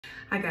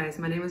Hi guys,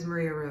 my name is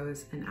Maria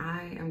Rose and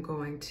I am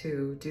going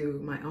to do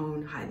my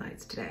own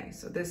highlights today.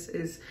 So this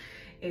is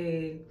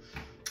a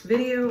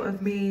video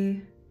of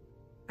me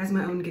as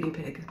my own guinea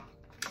pig.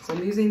 So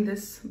I'm using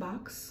this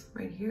box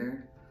right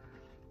here.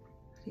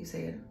 How do you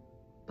say it?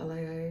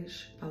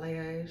 Balayage.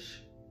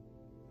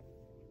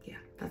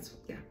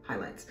 Yeah,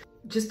 highlights.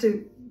 Just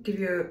to give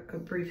you a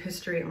brief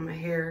history on my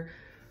hair,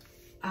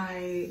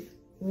 I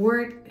wore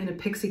it in a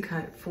pixie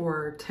cut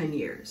for 10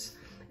 years.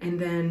 And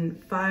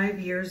then 5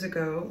 years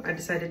ago, I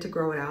decided to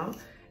grow it out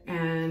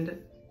and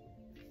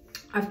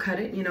I've cut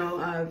it,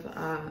 I've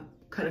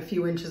cut a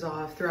few inches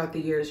off throughout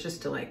the years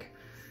just to I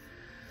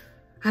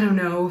don't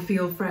know,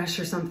 feel fresh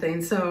or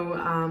something.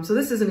 So, so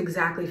this isn't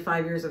exactly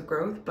 5 years of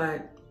growth,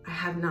 but I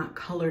have not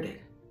colored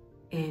it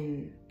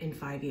in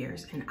 5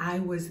 years. And I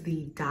was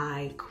the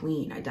dye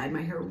queen. I dyed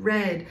my hair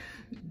red,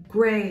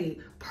 gray,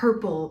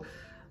 purple,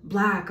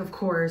 black, of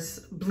course,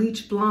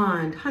 bleach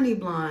blonde, honey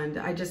blonde.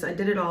 I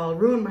did it all,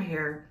 ruined my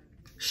hair,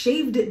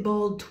 shaved it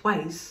bald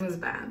twice. It was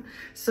bad.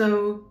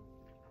 So,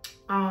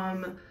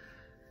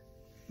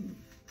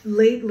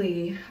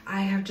 lately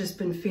I have just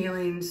been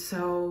feeling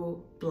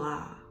so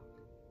blah.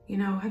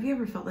 Have you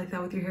ever felt like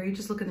that with your hair? You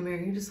just look in the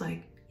mirror, you're just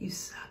like, you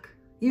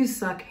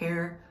suck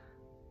hair,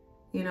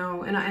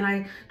 and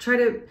I try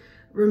to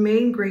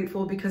remain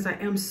grateful because I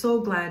am so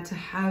glad to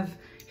have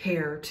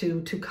hair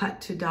to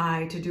cut, to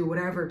dye, to do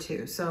whatever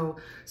to. So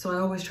I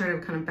always try to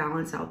kind of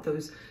balance out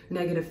those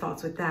negative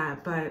thoughts with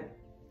that. But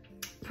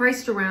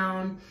priced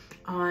around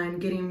on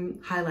getting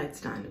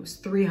highlights done, it was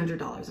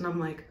 $300. And I'm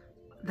like,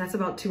 that's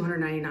about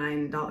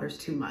 $299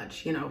 too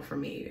much, for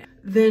me.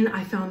 Then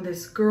I found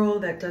this girl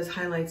that does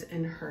highlights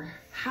in her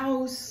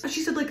house.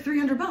 She said like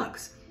 300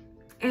 bucks.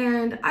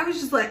 And I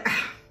was just like,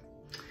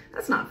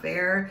 that's not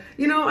fair.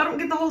 I don't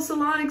get the whole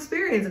salon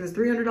experience and it's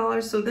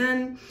 $300. So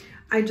then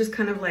I just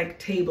kind of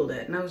tabled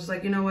it. And I was just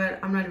like, you know what?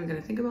 I'm not even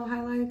gonna think about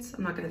highlights.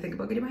 I'm not gonna think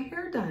about getting my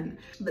hair done.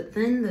 But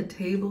then the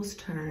tables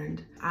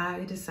turned.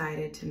 I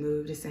decided to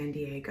move to San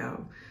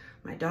Diego.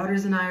 My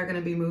daughters and I are gonna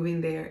be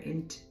moving there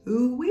in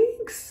 2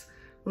 weeks,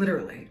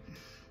 literally.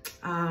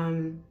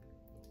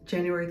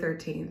 January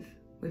 13th,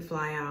 we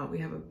fly out. We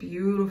have a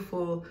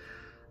beautiful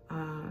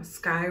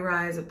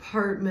skyrise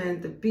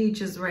apartment. The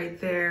beach is right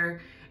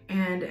there.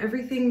 And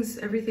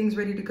everything's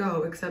ready to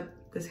go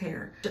except this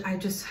hair. I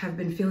just have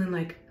been feeling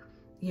like,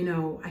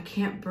 I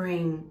can't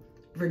bring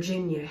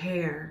Virginia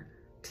hair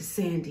to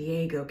San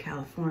Diego,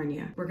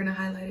 California. We're gonna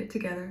highlight it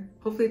together.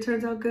 Hopefully it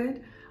turns out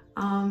good.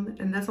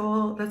 And that's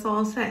all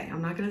I'll say.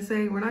 I'm not gonna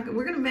say, we're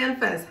gonna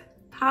manifest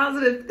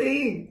positive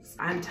things.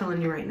 I'm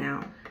telling you right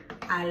now,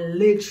 I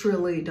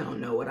literally don't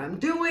know what I'm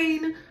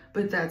doing,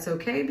 but that's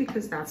okay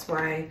because that's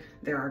why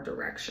there are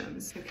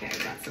directions. Okay,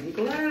 I got some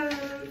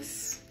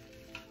gloves.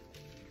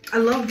 I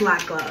love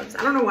black gloves.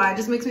 I don't know why, it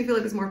just makes me feel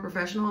like it's more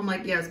professional. I'm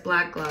like, yes,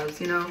 black gloves,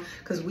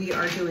 because we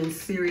are doing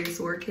serious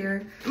work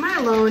here. Am I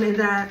alone in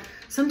that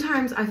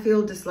sometimes I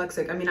feel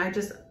dyslexic? I mean,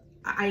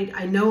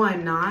 I know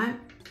I'm not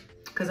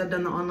because I've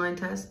done the online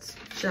tests.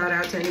 Shout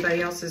out to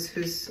anybody else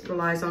who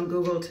relies on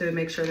Google to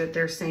make sure that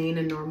they're sane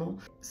and normal.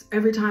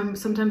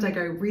 Sometimes I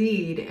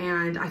read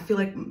and I feel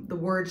like the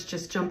words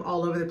just jump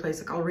all over the place.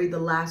 Like I'll read the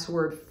last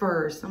word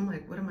first. I'm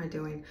like, what am I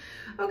doing?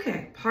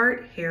 Okay,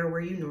 part hair where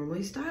you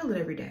normally style it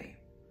every day.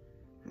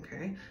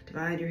 Okay,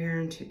 divide your hair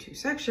into 2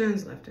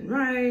 sections, left and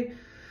right.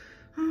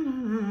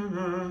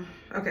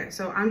 Okay,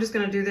 so I'm just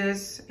gonna do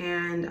this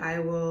and I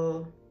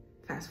will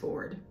fast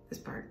forward this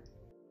part.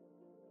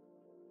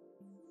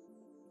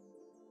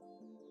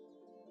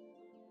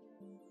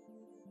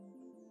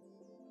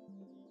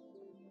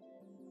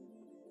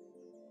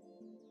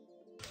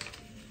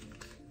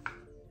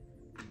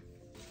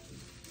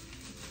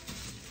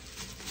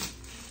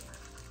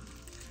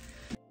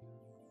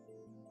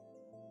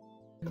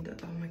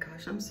 Oh my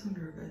gosh, I'm so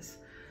nervous.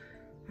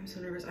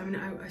 I mean,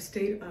 I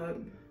stayed up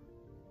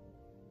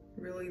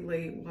really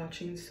late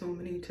watching so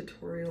many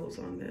tutorials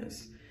on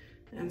this.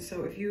 And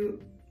so if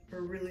you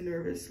are really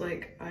nervous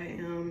like I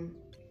am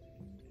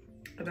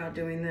about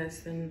doing this,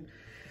 then,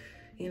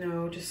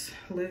 just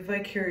live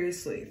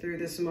vicariously through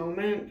this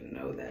moment.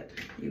 Know that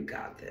you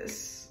got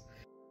this.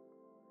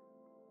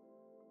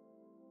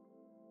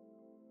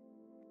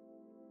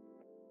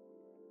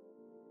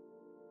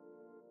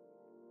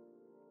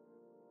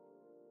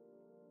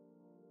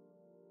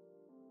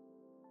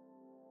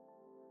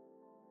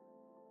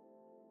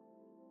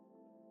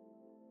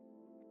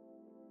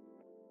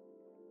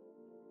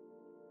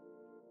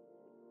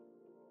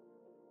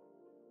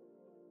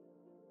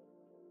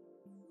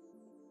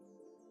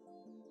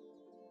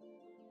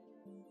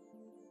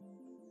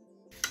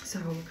 So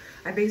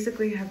I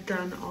basically have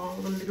done all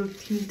the little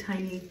teeny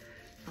tiny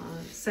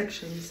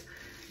sections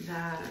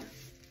that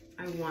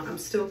I want. I'm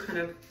still kind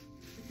of,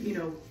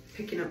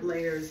 picking up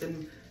layers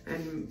and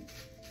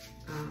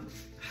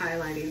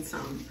highlighting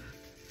some.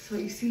 So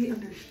you see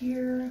under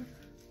here,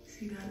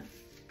 see that?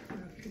 I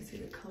don't know if you can see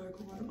the color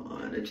going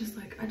on. It just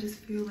I just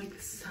feel like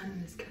the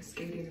sun is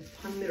cascading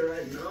upon me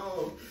right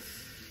now.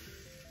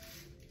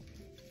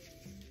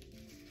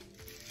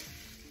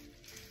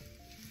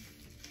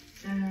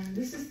 And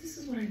And this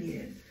is what I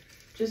needed.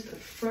 Just a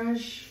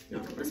fresh, no,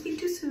 don't let me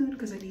too soon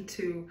because I need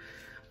to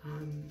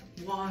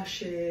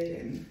wash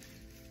it and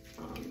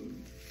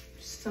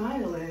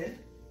style it.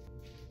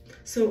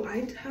 So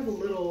I have a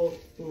little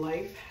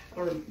life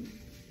or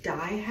dye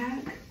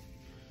hack,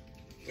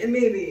 and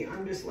maybe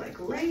I'm just like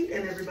late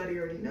and everybody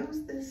already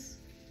knows this,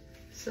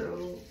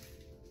 so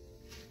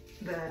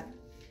that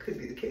could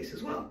be the case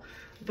as well.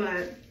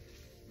 But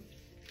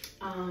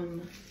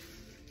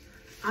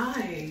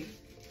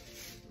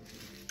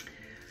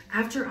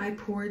after I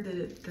poured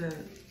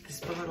this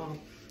bottle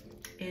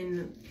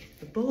in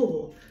the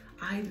bowl,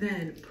 I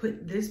then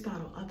put this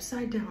bottle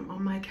upside down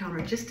on my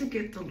counter just to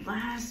get the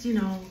last, you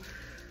know,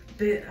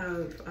 bit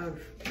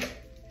of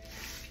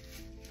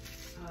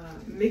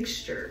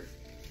mixture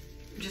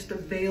just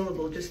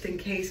available just in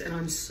case. And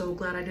I'm so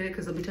glad I did it,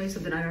 because let me tell you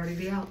something, I'd already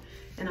be out.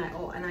 And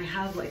I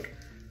have like,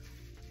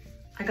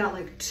 I got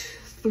like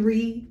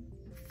 3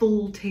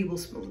 full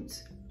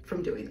tablespoons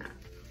from doing that.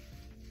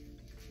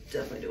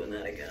 Definitely doing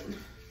that again.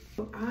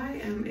 So I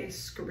am a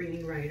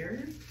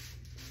screenwriter.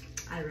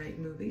 I write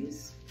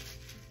movies.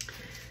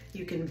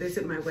 You can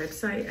visit my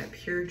website at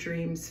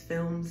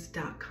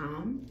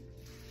puredreamsfilms.com.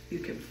 You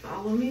can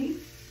follow me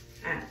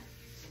at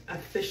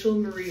official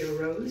Maria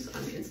Rose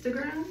on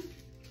Instagram.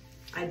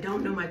 I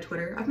don't know my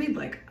Twitter. I've made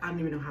like, I don't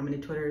even know how many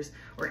Twitters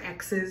or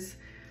X's,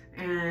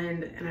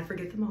 and I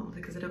forget them all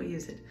because I don't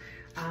use it.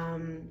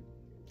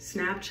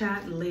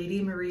 Snapchat,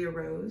 Lady Maria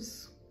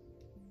Rose.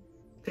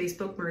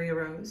 Facebook, Maria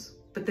Rose.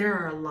 But there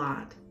are a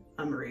lot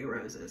of Maria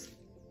Roses.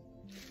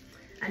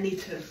 I need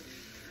to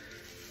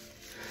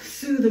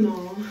sue them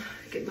all,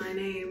 get my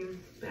name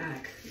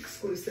back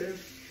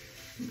exclusive.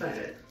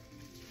 But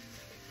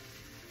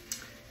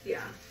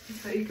yeah,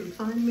 that's how you can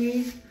find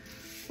me.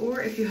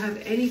 Or if you have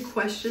any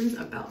questions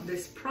about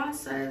this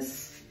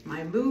process,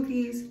 my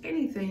movies,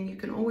 anything, you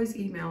can always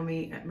email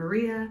me at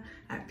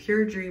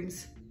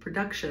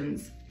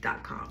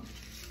maria@puredreamsproductions.com.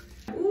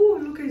 Oh,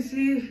 look, I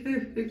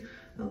see.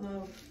 I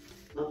love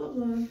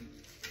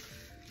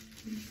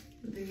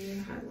the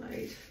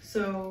highlight.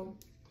 So,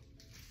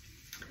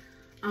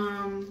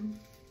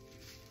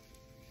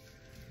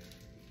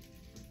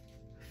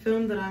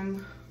 film that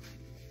I'm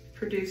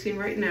producing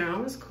right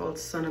now is called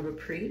Son of a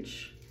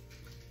Preach.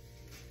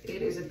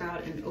 It is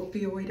about an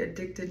opioid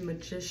addicted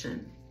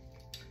magician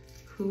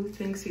who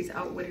thinks he's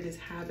outwitted his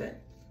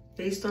habit,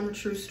 based on a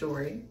true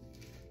story.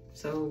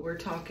 So we're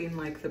talking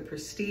like The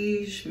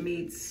Prestige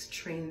meets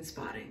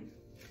Trainspotting.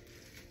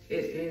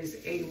 It is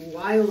a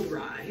wild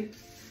ride,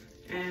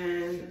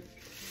 and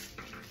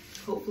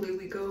hopefully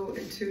we go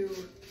into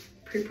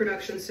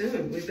pre-production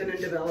soon. We've been in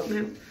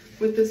development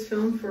with this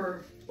film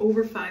for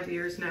over 5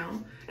 years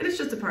now, and it's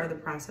just a part of the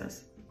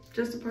process.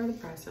 Just a part of the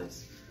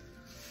process,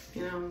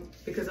 you know,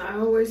 because I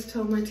always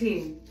tell my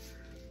team,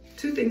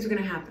 2 things are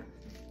gonna happen,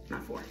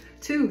 not 4.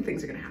 2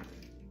 things are gonna happen.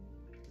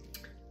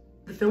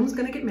 The film's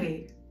gonna get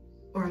made,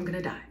 or I'm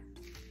gonna die.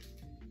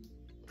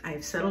 I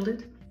have settled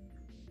it.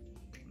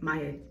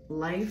 My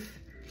life,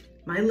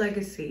 my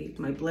legacy,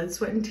 my blood,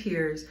 sweat, and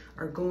tears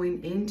are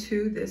going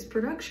into this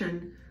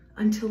production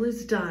until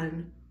it's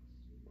done,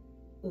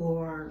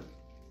 or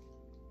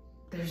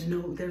there's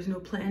no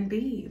plan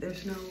B.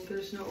 There's no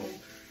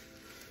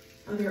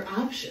other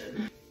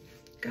option.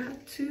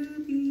 Got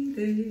to be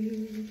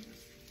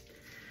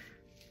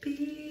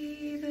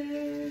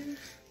there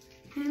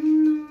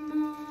in the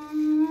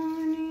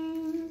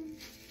morning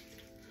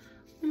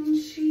when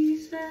she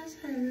says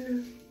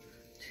hello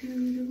to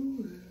the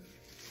world.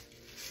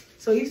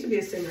 So I used to be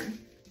a singer.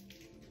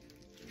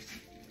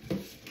 And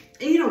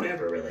you don't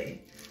ever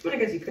really, I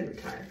guess you could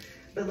retire,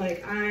 but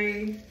like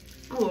I'll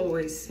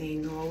always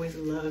sing, I'll always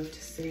love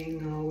to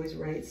sing, I'll always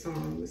write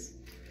songs.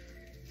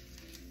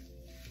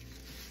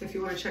 If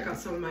you want to check out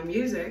some of my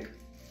music,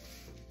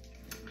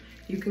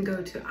 you can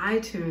go to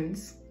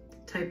iTunes,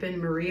 type in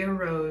Maria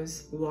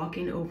Rose,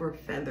 Walking Over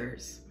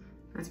Feathers.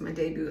 That's my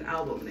debut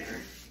album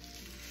there.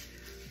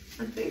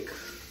 I think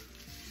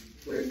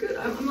we're good.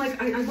 I'm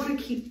like, I want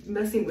to keep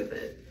messing with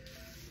it.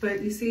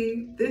 But you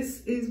see,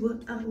 this is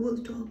what I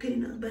was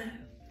talking about.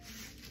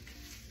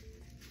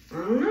 I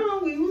don't know,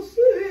 we will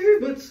see,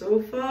 but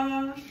so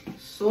far,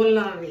 so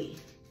lovely.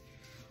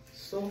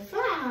 So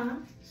far,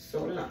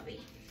 so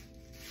lovely.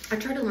 I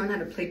tried to learn how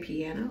to play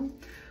piano.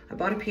 I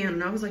bought a piano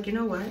and I was like, you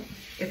know what?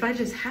 If I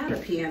just had a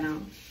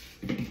piano,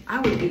 I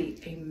would be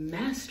a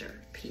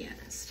master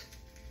pianist,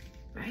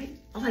 right?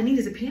 All I need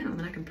is a piano, and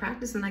then I can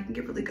practice and I can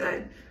get really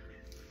good.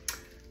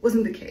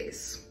 Wasn't the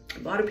case. I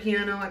bought a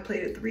piano, I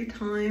played it 3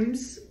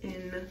 times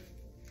in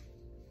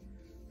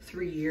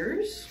 3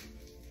 years.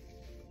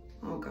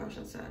 Oh gosh,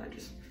 that's sad. I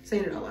just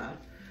saying it out loud.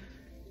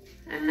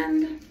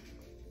 And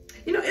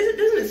you know,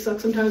 doesn't it suck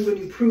sometimes when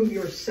you prove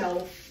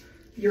yourself,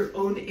 your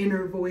own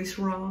inner voice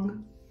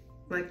wrong?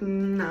 Like,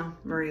 no,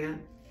 Maria,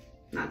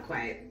 not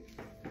quite.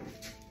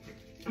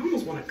 I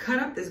almost want to cut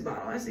up this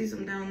bottle. I see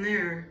some down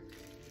there.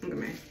 Look at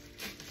me.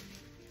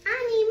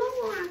 I need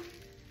more.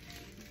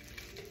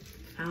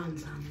 Found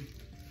some.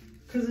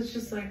 Because it's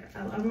just like,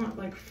 I want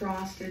like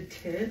frosted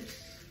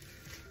tips.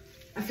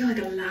 I I feel like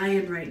a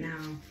lion right now.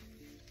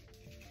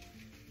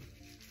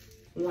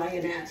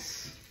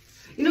 Lioness.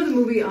 You know the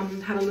movie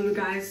How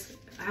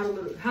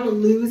to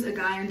Lose a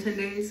Guy in 10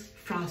 Days?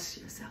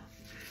 Frost yourself.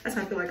 That's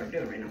how I feel like I'm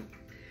doing right now.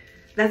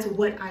 That's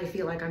what I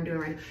feel like I'm doing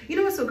right now. You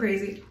know what's so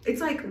crazy?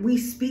 It's like we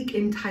speak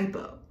in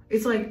typo.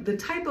 It's like the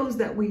typos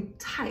that we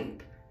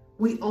type,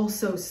 we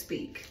also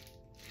speak.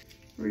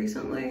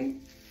 Recently,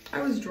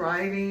 I was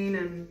driving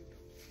and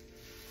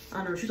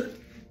I don't know, she's like,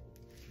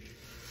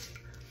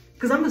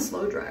 because I'm a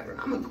slow driver.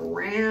 I'm a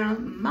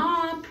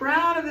grandma,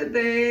 proud of it,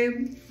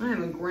 babe. I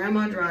am a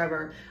grandma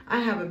driver. I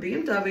have a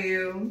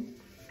BMW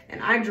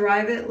and I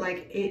drive it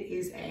like it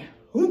is a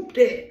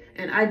hoopty,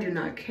 and I do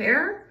not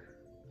care.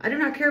 I do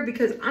not care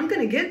because I'm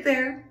gonna get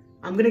there.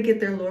 I'm gonna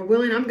get there, Lord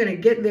willing, I'm gonna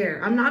get there.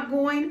 I'm not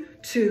going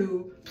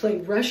to play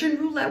Russian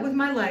roulette with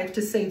my life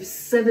to save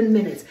 7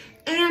 minutes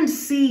and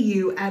see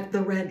you at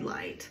the red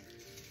light.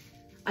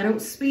 I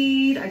don't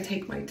speed, I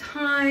take my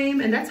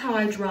time, and that's how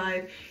I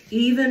drive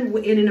even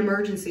in an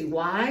emergency.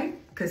 Why?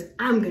 Because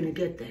I'm gonna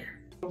get there.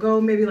 I'll go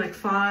maybe like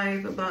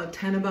 5 above,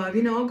 10 above,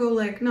 you know, I'll go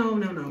like,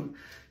 no,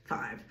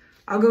 5.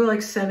 I'll go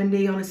like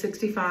 70 on a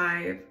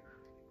 65,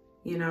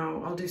 you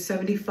know, I'll do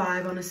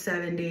 75 on a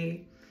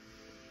 70,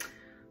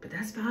 but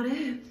that's about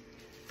it.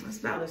 That's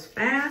about as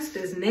fast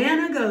as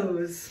Nana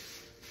goes.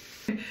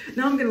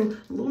 Now I'm getting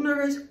a little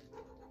nervous.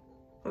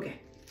 Okay.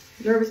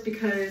 Nervous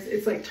because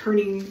it's like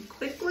turning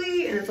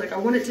quickly and it's like I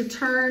want it to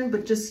turn,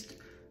 but just,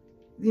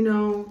 you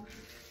know,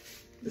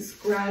 this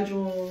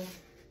gradual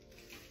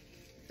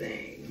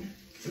thing.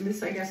 And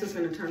this, I guess, is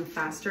going to turn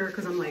faster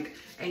because I'm like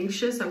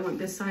anxious. I want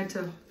this side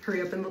to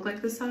hurry up and look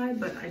like this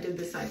side, but I did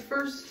this side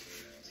first.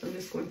 So I'm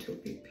just going to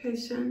be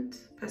patient.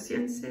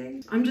 Pacience.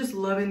 I'm just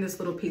loving this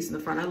little piece in the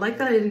front. I like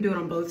that I didn't do it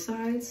on both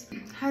sides.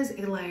 It has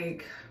a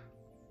like,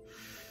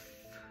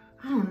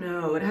 I don't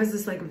know, it has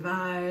this like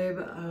vibe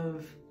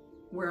of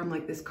where I'm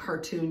like this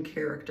cartoon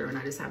character and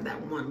I just have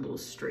that one little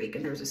streak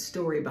and there's a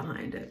story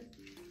behind it.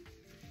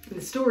 And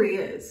the story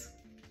is,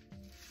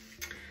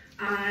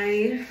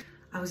 I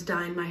was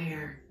dyeing my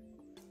hair,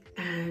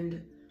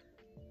 and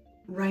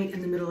right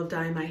in the middle of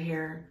dyeing my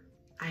hair,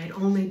 I had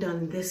only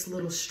done this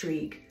little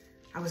streak.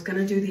 I was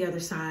gonna do the other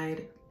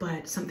side,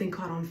 but something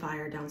caught on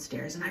fire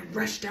downstairs and I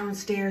rushed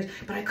downstairs,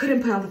 but I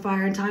couldn't put out the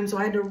fire in time. So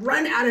I had to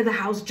run out of the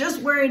house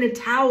just wearing a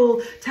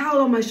towel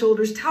on my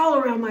shoulders, towel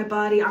around my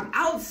body. I'm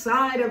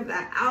outside of the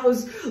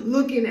house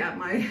looking at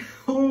my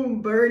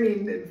home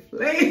burning in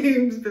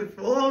flames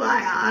before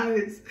my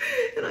eyes.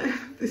 And I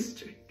have this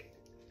streak,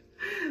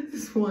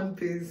 this one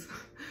piece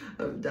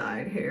of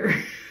dyed hair.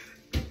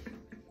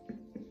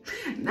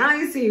 Now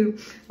you see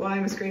why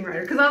I'm a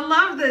screenwriter, because I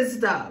love this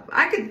stuff.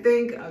 I could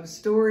think of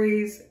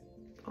stories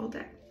all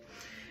day.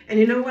 And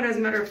you know what, as a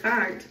matter of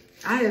fact,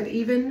 I have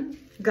even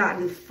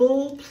gotten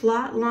full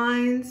plot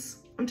lines.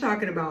 I'm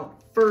talking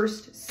about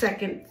first,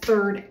 second,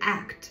 third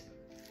act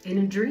in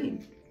a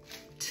dream.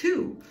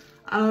 2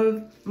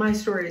 of my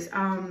stories.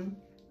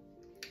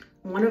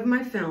 One of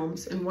my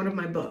films and one of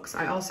my books.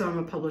 I also am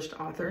a published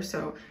author,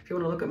 so if you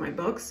want to look at my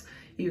books,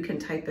 you can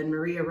type in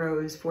Maria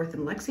Rose 4th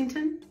in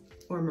Lexington,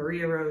 or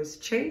Maria Rose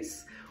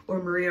Chase,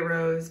 or Maria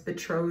Rose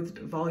Betrothed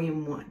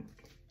Volume 1.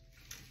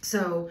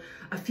 So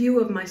a few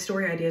of my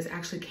story ideas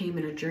actually came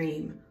in a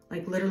dream.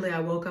 Like literally I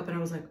woke up and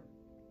I was like,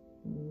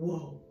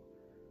 whoa,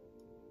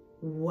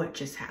 what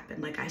just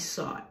happened? Like I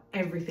saw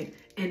everything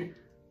and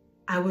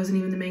I wasn't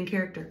even the main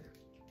character.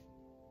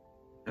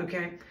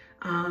 Okay.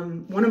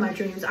 One of my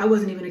dreams, I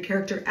wasn't even a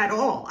character at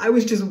all. I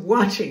was just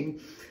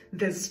watching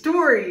this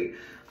story.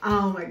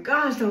 Oh my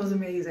gosh, that was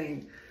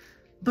amazing.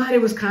 But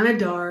it was kind of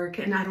dark,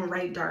 and I don't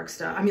write dark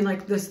stuff. I mean,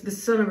 like this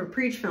Son of a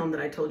Preach film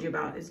that I told you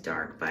about is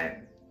dark, but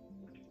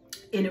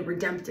in a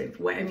redemptive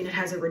way. I mean, it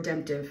has a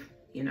redemptive,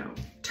 you know,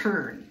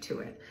 turn to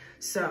it.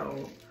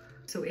 So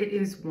it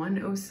is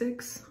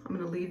 1:06. I'm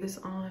gonna leave this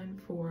on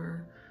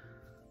for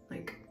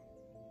like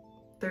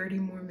 30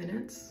 more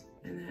minutes,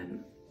 and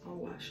then I'll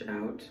wash it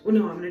out. Well,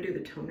 no, I'm gonna do the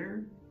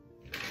toner.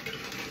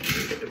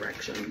 The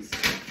directions.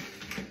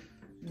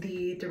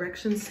 The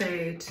directions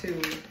say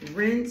to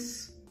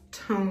rinse,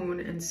 tone,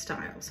 and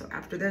style. So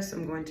after this,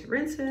 I'm going to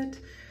rinse it,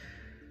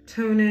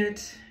 tone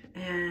it,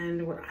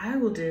 and what I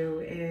will do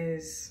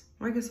is,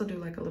 well, I guess I'll do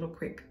like a little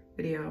quick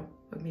video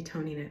of me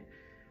toning it,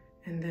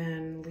 and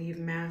then leave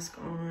mask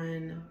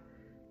on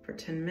for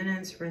 10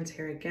 minutes, rinse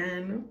hair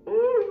again.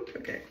 Ooh,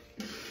 okay.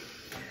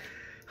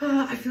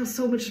 I feel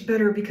so much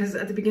better because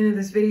at the beginning of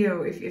this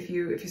video, if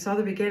you saw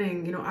the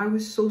beginning, you know, I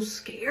was so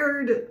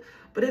scared,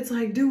 but it's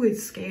like, do it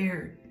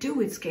scared,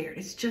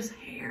 it's just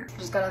hair.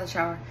 Just got out of the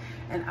shower,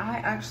 and I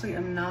actually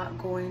am not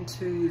going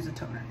to use a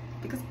toner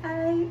because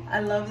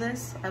I love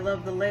this. I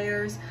love the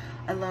layers,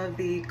 I love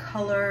the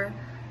color,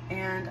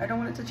 and I don't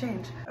want it to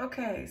change.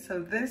 Okay,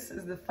 so this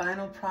is the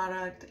final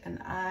product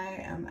and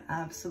I am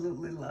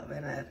absolutely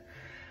loving it.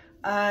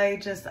 I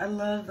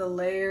love the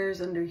layers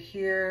under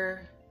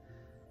here,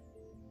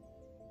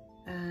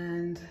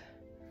 and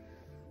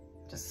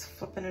just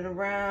flipping it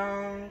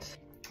around.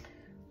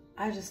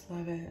 I just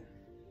love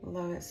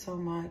it so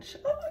much.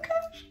 Oh my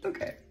gosh,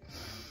 okay.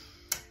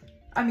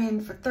 I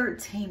mean, for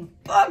 13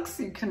 bucks,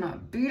 you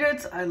cannot beat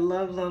it. I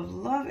love, love,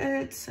 love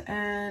it.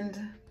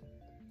 And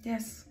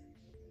yes,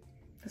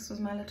 this was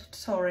my little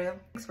tutorial.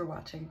 Thanks for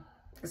watching.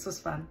 This was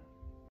fun.